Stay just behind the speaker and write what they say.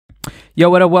Yo,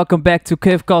 what up? Welcome back to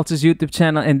KF Culture's YouTube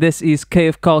channel, and this is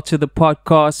KF Culture, the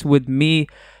podcast with me,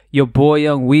 your boy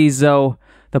Young Weezo,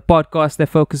 the podcast that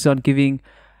focuses on giving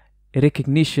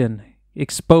recognition,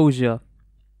 exposure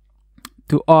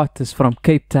to artists from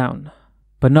Cape Town,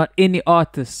 but not any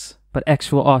artists, but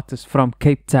actual artists from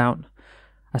Cape Town.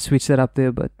 I switched that up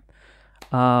there, but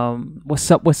what's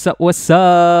up?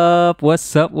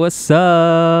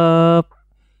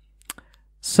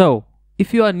 So,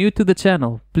 if you are new to the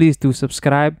channel, please do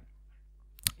subscribe,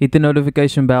 hit the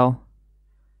notification bell,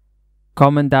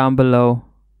 comment down below,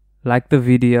 like the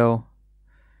video,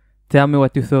 tell me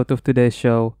what you thought of today's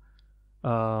show,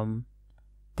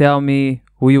 tell me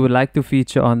who you would like to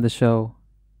feature on the show,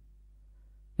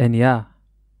 and yeah,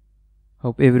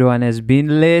 hope everyone has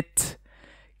been lit,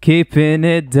 keeping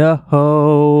it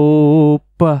dope.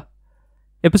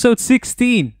 Episode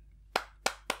 16.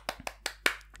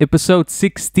 Episode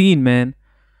 16, man.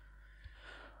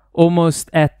 Almost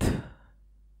at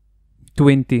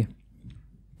 20.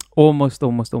 Almost.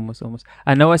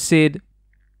 I know I said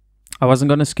I wasn't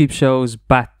going to skip shows,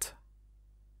 but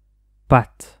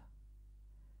I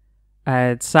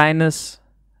had sinus,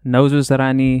 nose was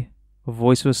runny,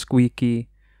 voice was squeaky.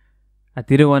 I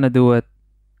didn't want to do it.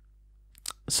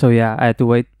 So yeah, I had to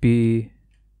wait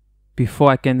before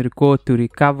I can record to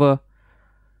recover.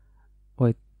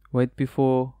 Wait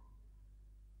before.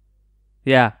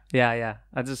 Yeah.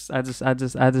 I just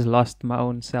lost my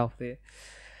own self there.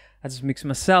 I just mixed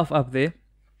myself up there.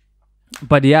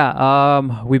 But yeah,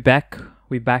 we back.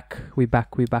 I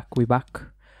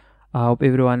hope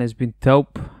everyone has been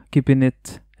dope, keeping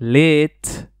it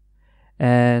lit,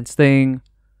 and staying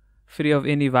free of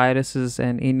any viruses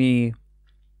and any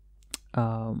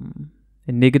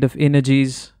negative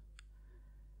energies.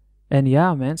 And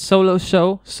yeah, man, solo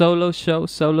show.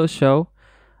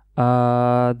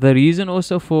 The reason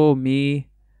also for me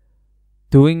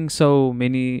doing so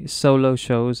many solo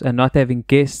shows and not having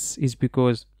guests is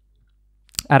because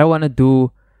I don't want to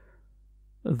do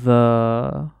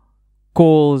the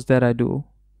calls that I do,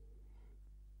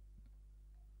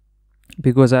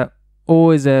 because I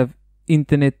always have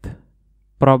internet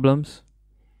problems,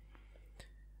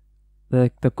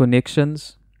 like the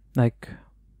connections, like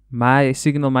my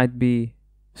signal might be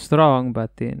strong,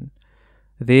 but then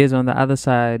theirs on the other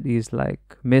side is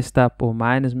like messed up, or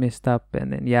mine is messed up,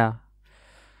 and then yeah,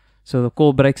 so the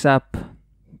call breaks up,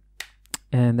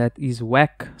 and that is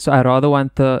whack. So I rather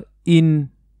want the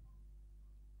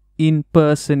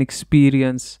in-person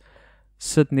experience.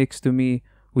 Sit next to me,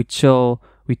 we chill,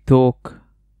 we talk.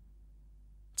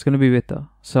 It's gonna be better.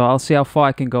 So I'll see how far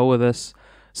I can go with this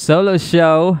solo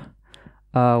show.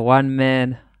 One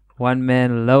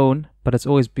man alone, but it's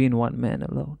always been one man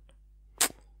alone.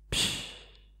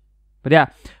 But yeah,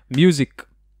 music.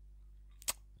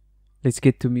 Let's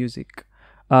get to music.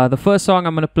 The first song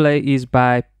I'm gonna play is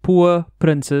by Poor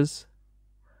Princes,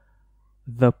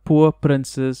 The Poor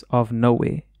Princes of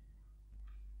Nowhere.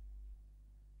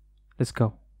 Let's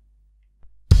go.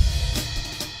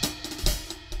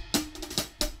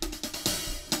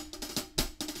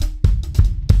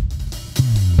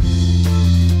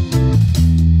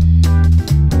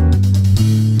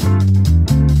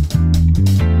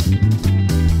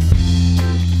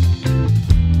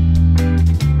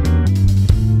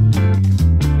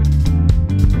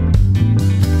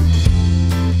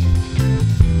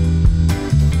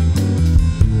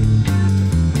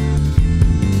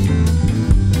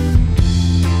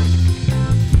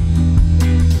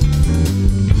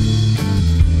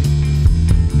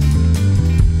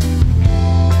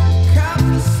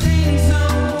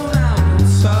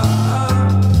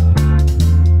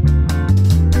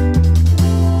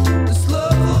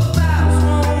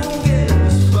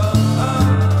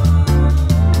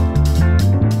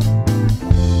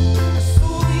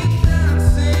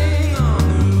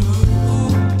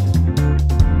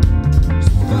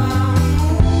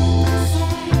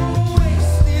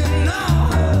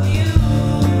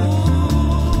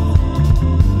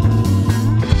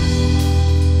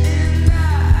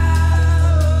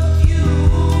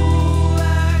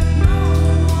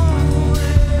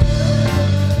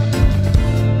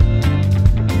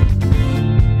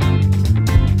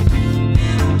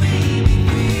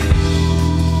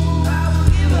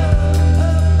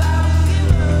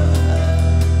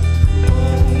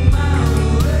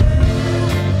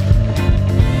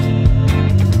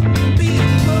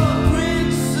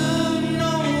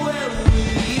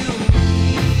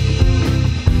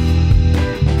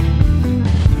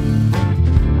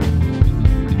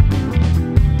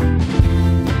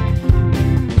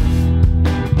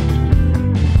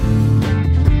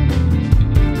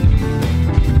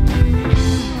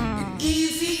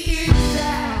 Easy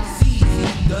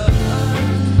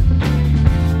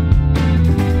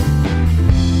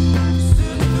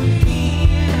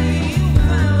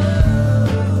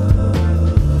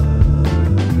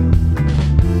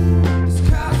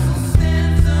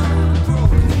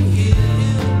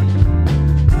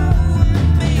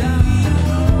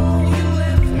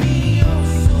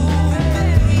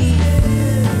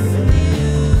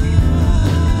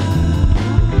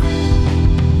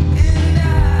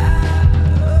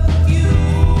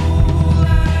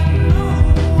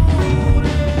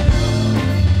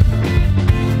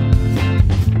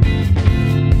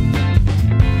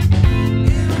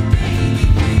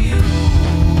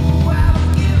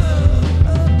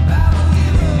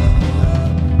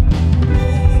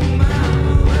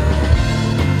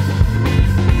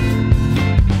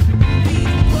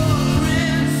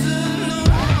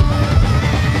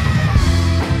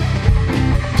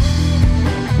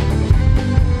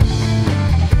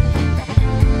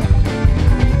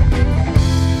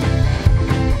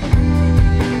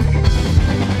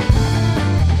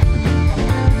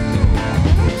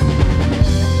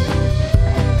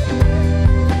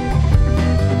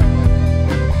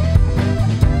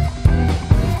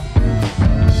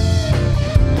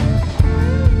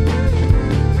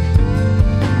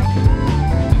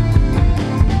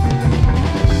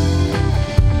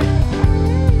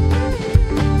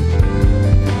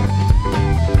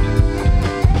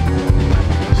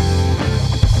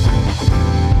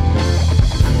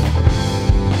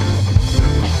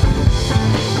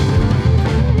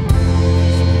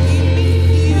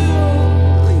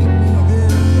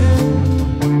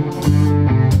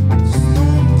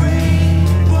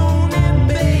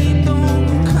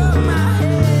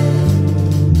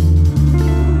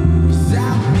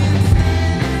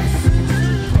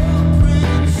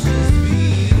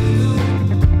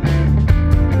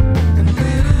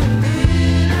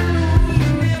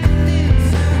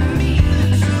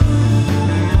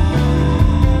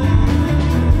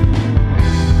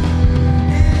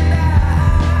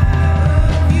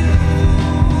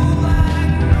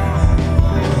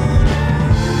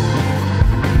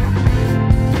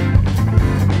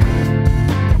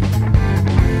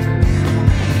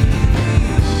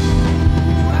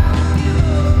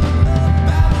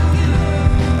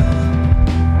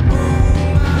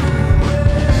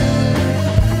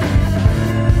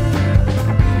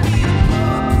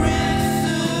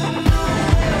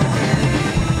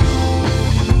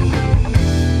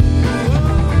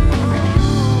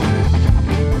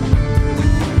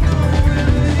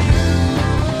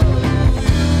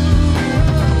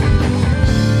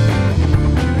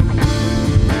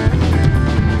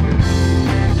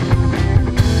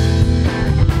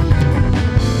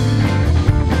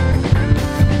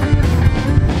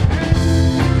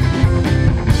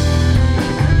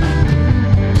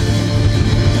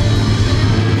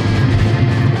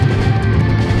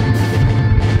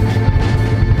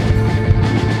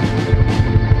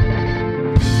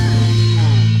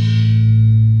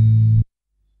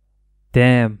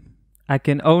Damn, I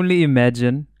can only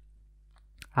imagine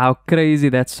how crazy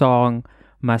that song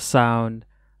must sound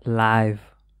live.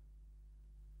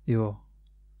 Yo.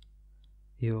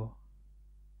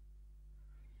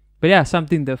 But yeah,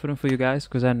 something different for you guys,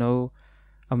 because I know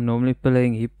I'm normally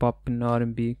playing hip hop and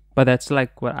R&B, but that's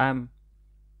like what I'm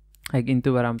like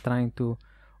into, what I'm trying to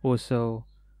also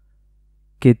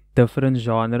get different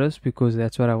genres, because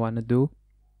that's what I want to do.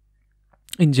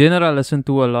 In general, I listen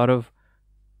to a lot of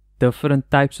different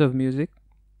types of music.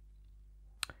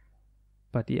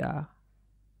 But yeah,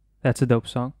 that's a dope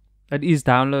song. It is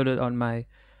downloaded on my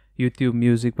YouTube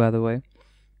Music, by the way.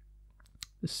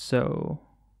 So,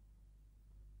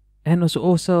 and it's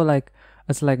also like,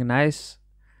 it's like nice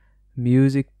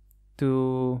music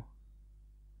to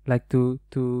like to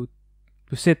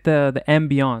set the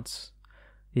ambience.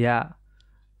 Yeah.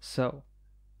 So,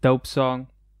 dope song.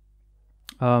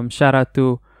 Shout out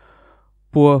to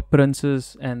Poor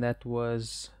Princes, and that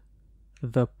was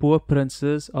The Poor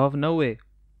Princes of Nowhere.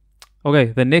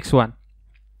 Okay, the next one.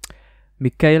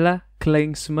 Michaela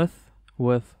Klainsmith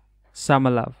with Summer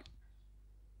Love.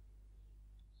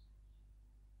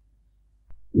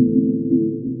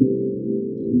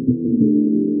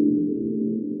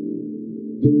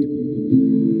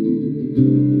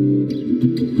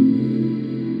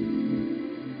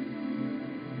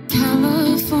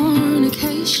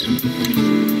 Californication.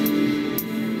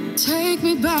 Take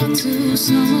me back to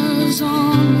summers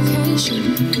on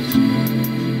vacation.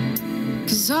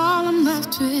 'Cause all I'm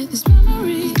left with is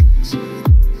memories.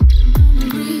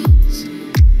 Memories.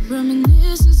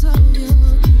 Reminiscence of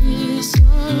your kiss,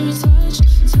 your touch.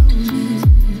 Tell me,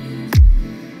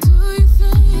 do you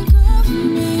think of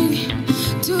me?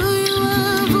 Do you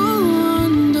ever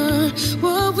wonder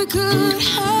what we could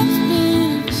have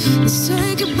been? Let's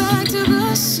take it back to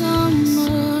the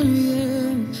summer,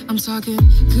 yeah. I'm talking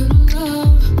good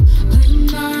love,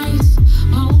 late nights,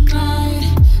 all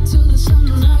night, till the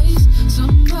sunrise.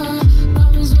 Summer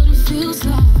love is what it feels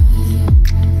like.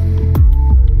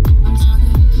 I'm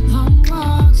talking long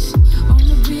walks on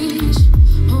the beach,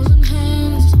 holding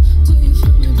hands. Do you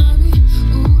feel me, baby?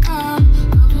 Ooh, I'm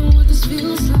loving what this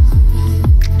feels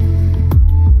like.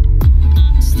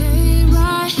 Stay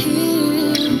right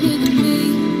here with me,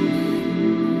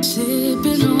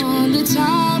 sipping on the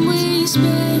time we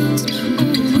spent. Ooh,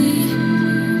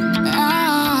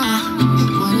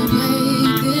 wanna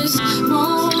make this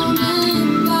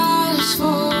moment last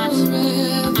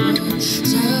forever.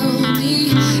 Tell me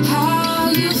how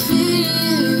you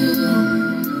feel.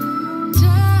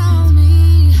 Tell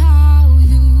me how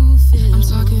you feel. I'm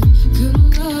talking good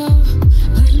love,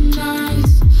 late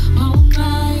nights, all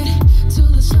night,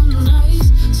 till the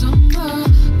sunrise. Summer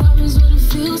love is what it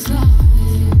feels like.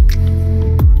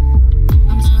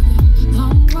 I'm talking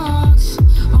long walks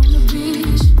on the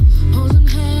beach, holding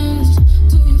hands.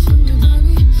 Do you feel me,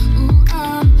 baby? Ooh,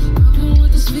 I'm loving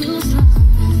what this feels like.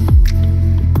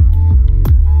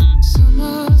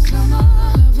 Summer, summer,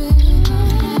 loving.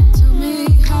 Tell me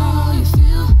how you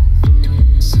feel.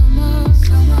 Summer,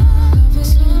 summer,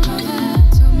 loving.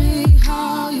 Tell me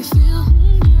how you feel.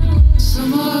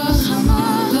 Summer,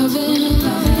 summer, loving.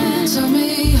 Tell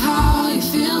me how you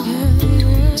feel.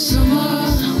 Summer,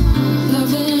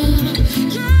 loving. I'm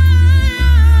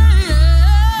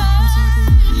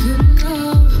talking good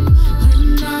love,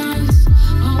 late nights,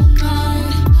 all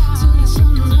night, till the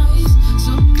sunrise.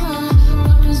 Summer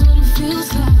love is what it feels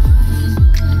like.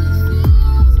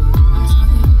 I'm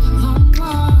talking long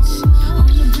walks on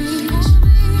the beach,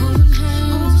 holding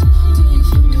hands. Do you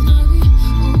feel me, baby?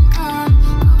 Ooh, I'm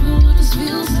loving what this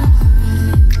feels like.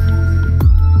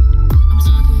 I'm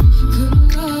talking good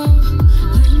love,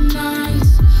 late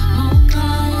nights, all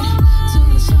night, till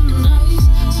the sunrise.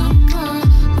 Summer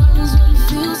love is what it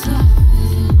feels like.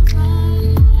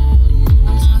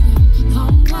 I'm talking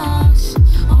long walks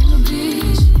on the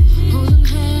beach, holding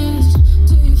hands.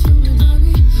 Do you feel me,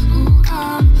 baby? Ooh,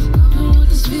 I'm loving what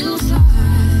this feels like.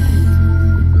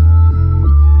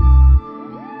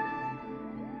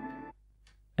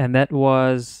 And that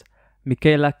was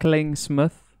Michaela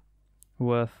Klainsmith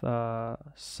with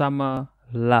Summer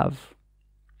Love.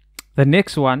 The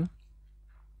next one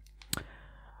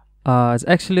is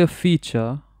actually a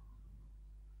feature.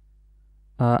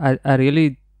 I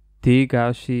really dig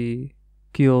how she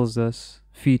kills this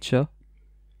feature.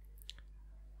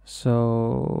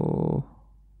 So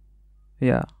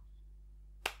yeah,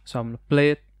 so I'm gonna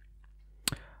play it.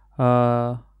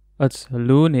 It's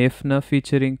Loon Hefner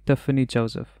featuring Tiffany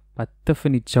Joseph. But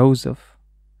Tiffany Joseph,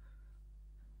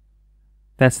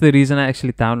 that's the reason I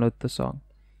actually download the song,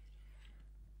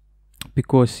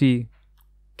 because she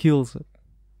kills it.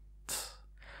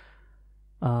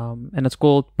 and it's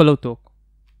called Pillow Talk.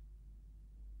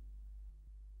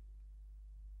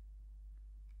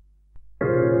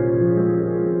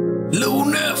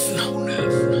 Lou Neff, on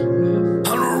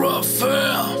a rough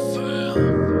fair.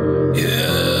 Yeah.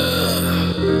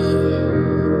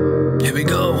 Here we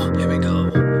go.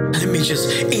 Let me just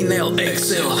inhale,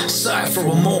 exhale, sigh for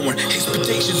a moment.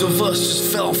 Expectations of us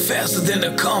just fell faster than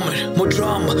a comet. More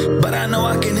drama, but I know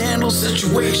I can handle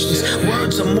situations.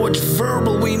 Words are more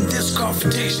verbal, we in this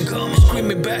confrontation.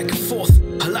 Screaming back and forth,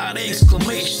 a lot of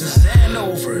exclamations. Hand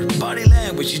over, body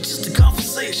language, it's just a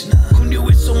conversation. Who knew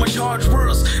it's so much hard for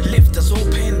us? Lift us all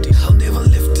pending. I'll never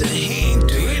lift a hand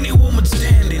to any woman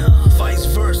standing. Vice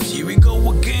versa, here we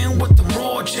go again with the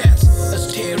raw chats.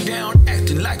 Let's tear down,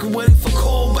 acting like we're waiting for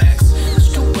callbacks.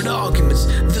 Stupid arguments,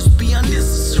 this be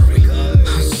unnecessary.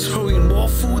 Throwing more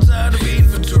foods out of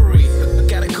inventory.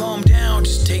 Gotta calm down,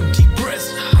 just take deep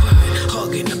breaths.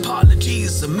 Hugging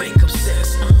apologies and make up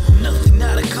sex. Nothing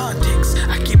out of context,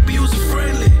 I keep user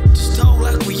friendly. Just talk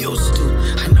like we used to.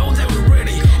 I know that we're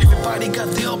ready. Everybody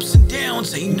got the ups and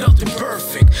downs, ain't nothing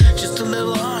perfect. Just a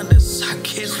little honest, I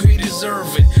guess we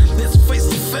deserve it. Let's face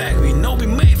the fact, we know we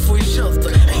made for each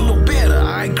other. Ain't no better,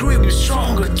 I agree, we're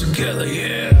stronger together,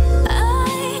 yeah. I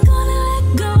ain't gonna let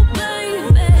go,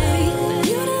 baby.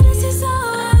 You know this is how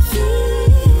I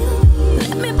feel.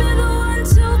 Let me be the one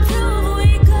to prove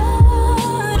we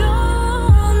got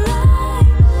all night.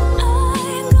 I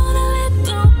ain't gonna let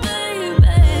go,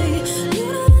 baby. You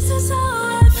know this is how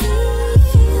I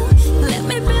feel. Let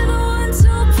me be the one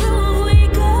to prove we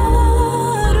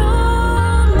got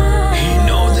all night. You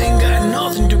know they ain't got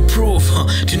nothing to prove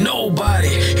to nobody.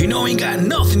 You know ain't got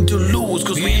nothing to lose,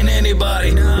 cause we ain't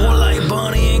anybody. More like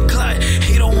Bonnie and Clyde,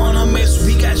 he don't wanna miss.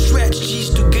 We got strategies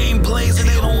to gameplays and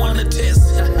they don't wanna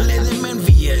test. Let them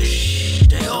envy us, shh,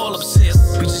 they all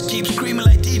obsessed. We just keep screaming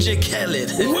like DJ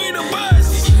Khaled. We the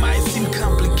best. It might seem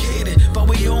complicated, but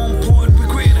we on point. We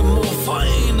created more fire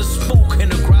in the smoke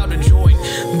and the crowd enjoying.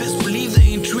 Best believe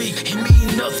the intrigue, it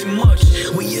mean nothing much.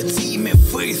 We a team and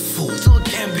faithful, still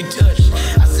can't be touched.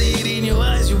 I see it in your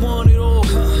eyes, you want it all.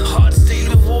 Hard state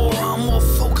of war, I'm more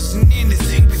focused than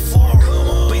anything before.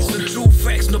 Based on true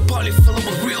facts, no polyfiller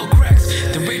with real cracks.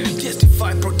 They're ready to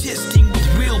testify, protesting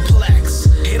with real plaques.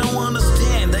 They don't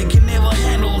understand, they can never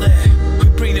handle that. We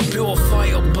bring the pure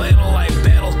fire, battle like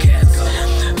battle cats.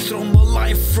 Throw them a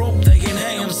life rope, they can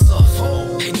hang themselves.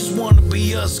 They just wanna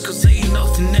be us, cause they ain't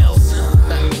nothing else.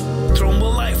 Throw them a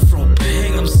life rope,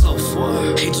 hang themselves.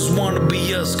 They just wanna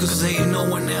be us, cause they ain't no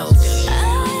one else. I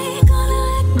ain't gonna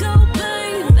let go,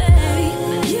 baby.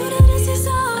 You know this is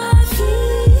how I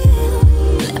feel.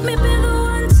 Let me be the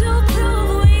one to prove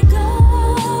we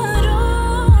got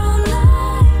all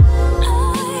night. I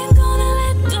ain't gonna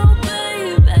let go,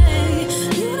 baby.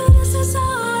 You know this is how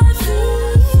I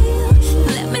feel.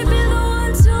 Let me be the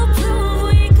one to prove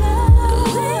we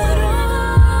got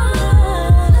all night.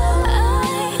 I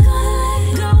ain't gonna let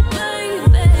go,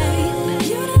 baby.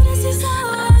 You know this is how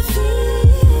I feel.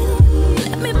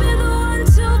 Let me be the one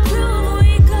to prove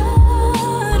we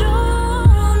got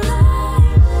all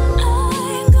night. I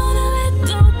ain't gonna let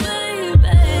go,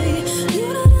 baby. You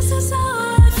know this is how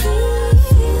I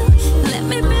feel. Let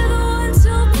me be the one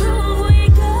to prove we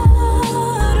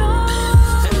got all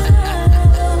night.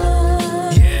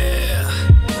 Yeah,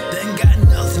 they ain't got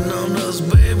nothing on us,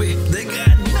 baby. They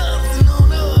got nothing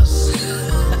on us.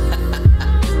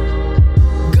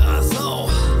 Gazo,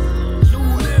 Lou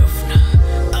Neff,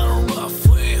 Aaron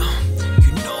Raphael.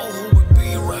 You know who we be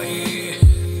right here.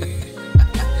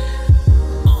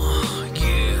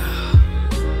 Yeah,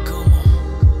 come on.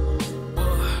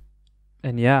 Boy.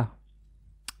 And yeah,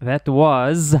 that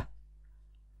was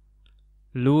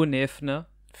Lou Neffner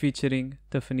featuring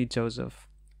Tiffany Joseph.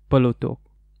 Pillow Talk.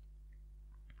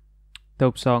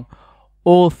 Dope song.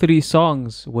 All three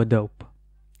songs were dope.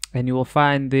 And you will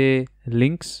find the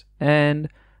links and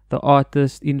the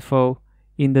artist info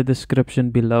in the description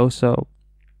below. So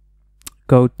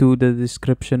go to the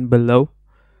description below.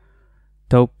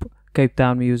 Dope Cape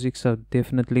Town music. So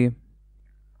definitely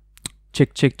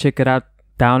check it out.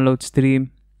 Download,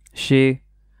 stream, share,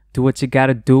 do what you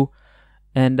gotta do.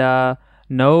 And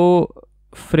no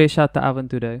fresh out the oven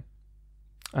today,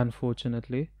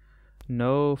 unfortunately.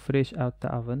 No fresh out the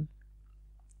oven.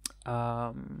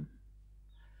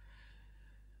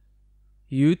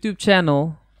 YouTube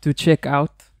channel to check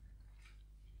out.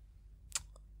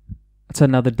 It's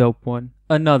another dope one.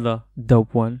 The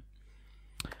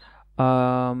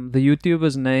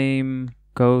YouTuber's name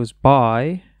goes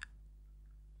by,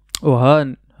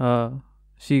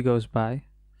 she goes by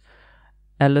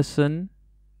Alison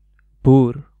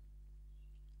Boer.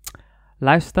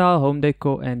 Lifestyle, home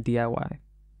decor, and DIY.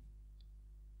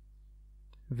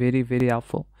 Very, very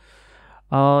helpful.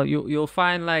 You'll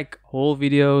find like whole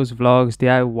videos, vlogs,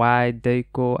 DIY,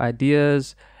 decor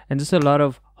ideas, and just a lot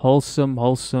of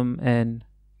wholesome and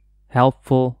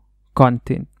helpful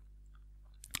content.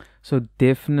 So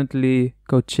definitely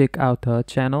go check out her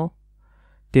channel.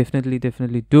 Definitely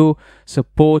do.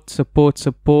 Support.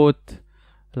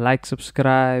 Like,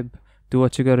 subscribe, do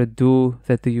what you gotta do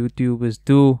that the YouTubers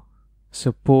do.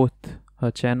 Support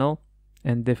her channel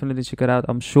and definitely check it out.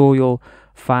 I'm sure you'll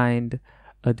find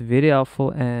it very helpful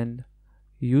and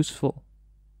useful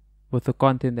with the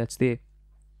content that's there.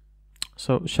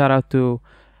 So shout out to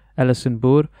Alison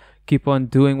Boer. Keep on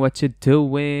doing what you're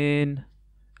doing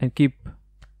and keep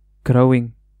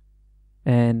growing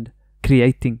and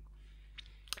creating.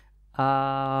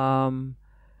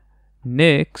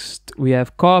 Next we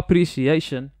have car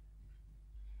appreciation,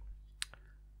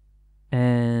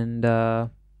 and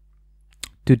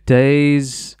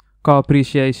today's car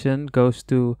appreciation goes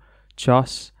to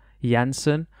Josh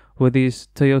Jansen with his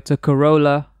Toyota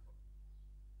Corolla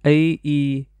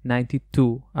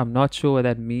AE92. I'm not sure what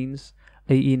that means.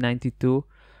 AE92.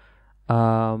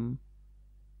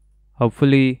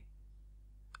 Hopefully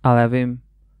I'll have him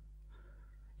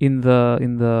in the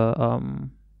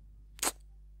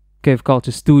Cave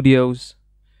Culture Studios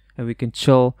and we can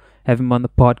chill, have him on the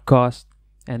podcast,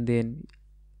 and then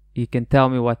he can tell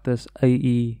me what this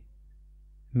AE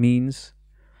means.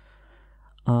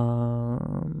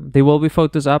 There will be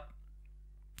photos up,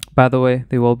 by the way.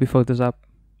 There will be photos up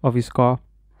of his car.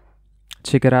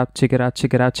 Check it out.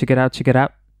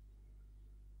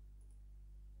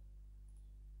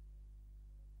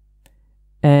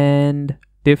 And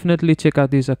definitely check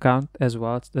out his account as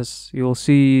well. You'll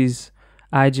see his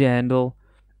IG handle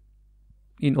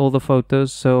in all the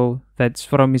photos, so that's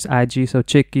from his IG. So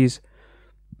check his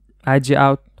IG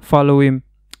out, follow him,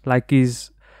 like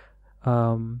his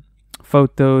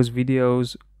photos,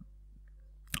 videos,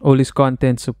 all his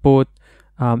content, support,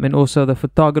 and also the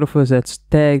photographers that's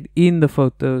tagged in the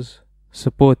photos,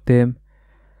 support them,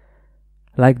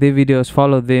 like their videos,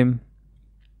 follow them,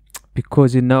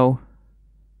 because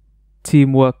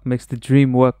teamwork makes the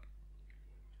dream work.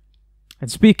 And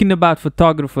speaking about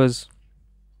photographers,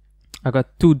 I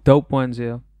got two dope ones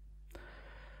here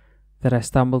that I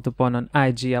stumbled upon on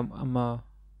IG.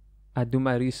 I do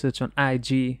my research on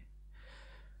IG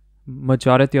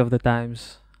majority of the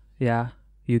times. Yeah,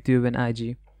 YouTube and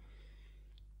IG,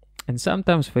 and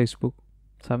sometimes Facebook.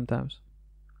 Sometimes.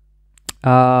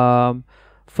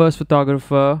 First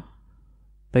photographer,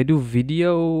 they do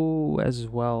video as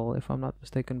well, if I'm not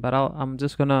mistaken. But I'm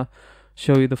just gonna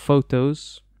show you the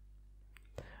photos.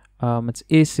 It's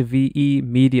SVE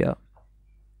Media.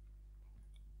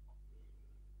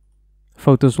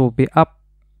 Photos will be up.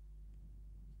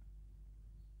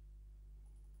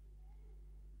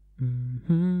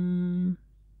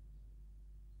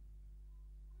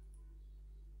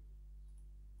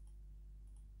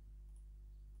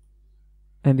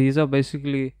 And these are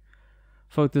basically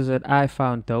photos that I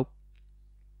found dope.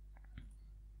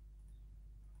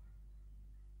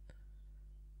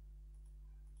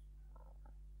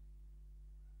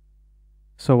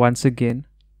 So once again,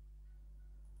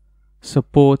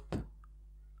 support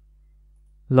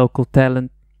local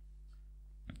talent.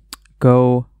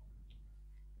 Go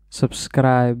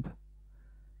subscribe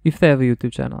if they have a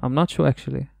YouTube channel. I'm not sure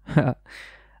actually.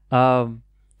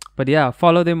 But yeah,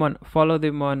 follow them on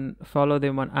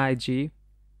IG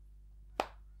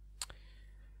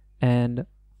and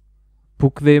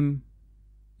book them.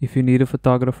 If you need a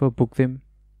photographer, book them.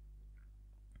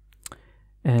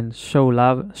 And show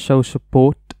love, show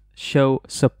support.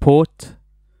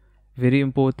 Very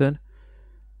important.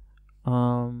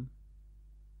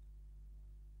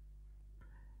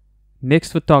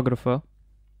 Next photographer,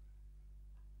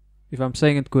 if I'm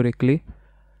saying it correctly,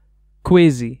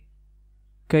 Kwezi,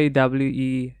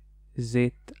 Kwezi,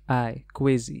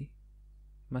 Kwezi.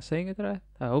 Am I saying it right?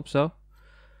 I hope so.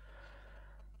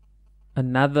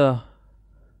 Another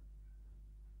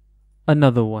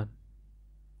one.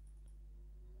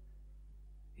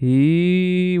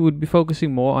 He would be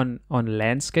focusing more on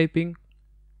landscaping.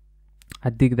 I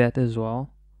dig that as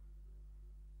well.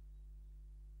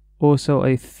 Also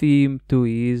a theme to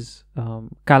his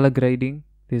color grading.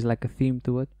 There's like a theme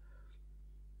to it.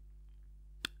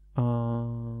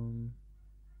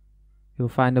 You'll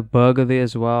find a burger there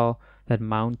as well. That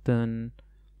mountain.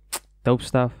 Dope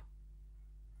stuff.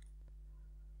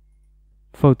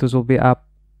 Photos will be up.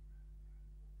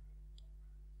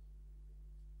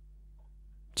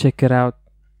 Check it out.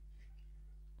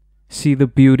 See the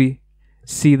beauty.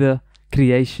 See the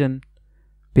creation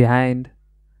behind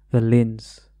the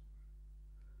lens.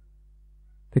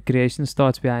 The creation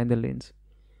starts behind the lens.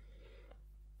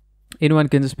 Anyone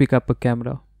can just pick up a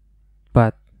camera,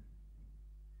 but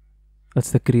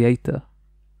it's the creator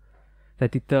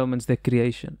that determines the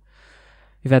creation.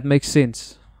 If that makes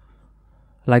sense,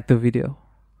 like the video.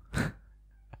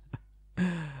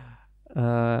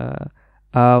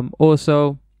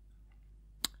 Also,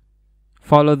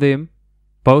 follow them,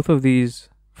 both of these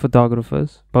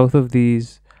photographers, both of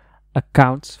these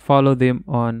accounts. Follow them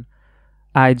on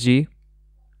IG.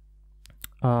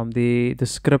 The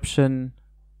description,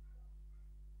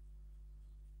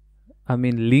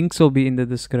 links will be in the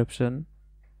description.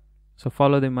 So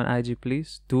follow them on IG,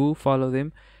 please. Do follow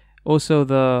them. Also,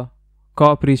 the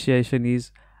Car Appreciation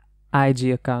is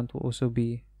IG account will also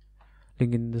be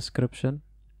linked in the description.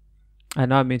 I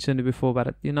know I mentioned it before,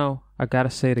 but I gotta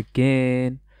say it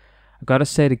again.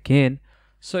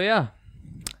 So yeah,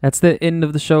 that's the end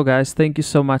of the show, guys. Thank you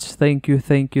so much. Thank you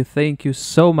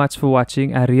so much for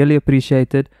watching. I really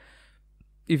appreciate it.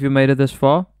 If you made it this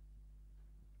far,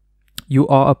 you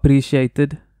are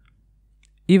appreciated.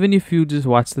 Even if you just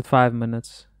watched it 5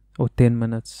 minutes or 10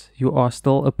 minutes, you are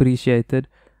still appreciated.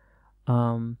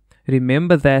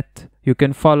 Remember that you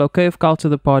can follow KF Culture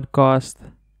the podcast,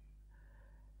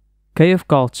 KF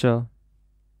Culture,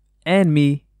 and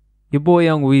me, your boy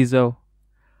Young Weezo,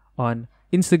 on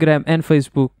Instagram and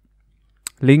Facebook.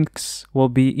 Links will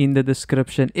be in the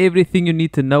description. Everything you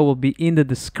need to know will be in the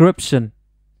description.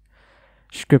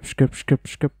 Script.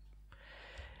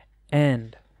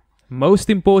 And most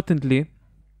importantly,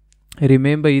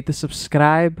 remember, hit the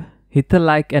subscribe, hit the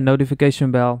like and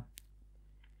notification bell.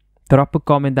 Drop a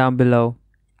comment down below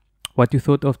what you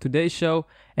thought of today's show,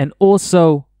 and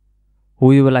also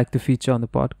who you would like to feature on the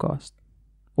podcast.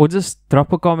 Or just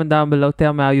drop a comment down below.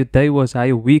 Tell me how your day was, how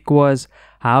your week was,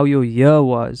 how your year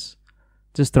was.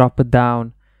 Just drop it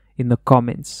down in the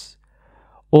comments.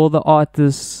 All the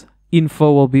artists'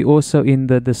 info will be also in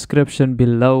the description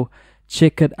below.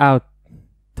 Check it out.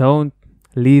 Don't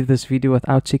leave this video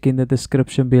without checking the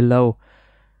description below.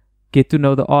 Get to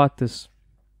know the artists.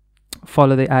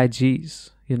 Follow their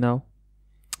IGs,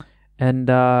 And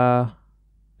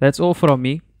that's all from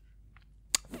me.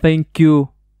 Thank you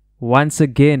once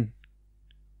again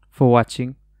for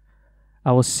watching.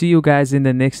 I will see you guys in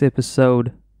the next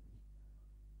episode.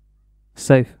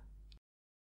 Safe.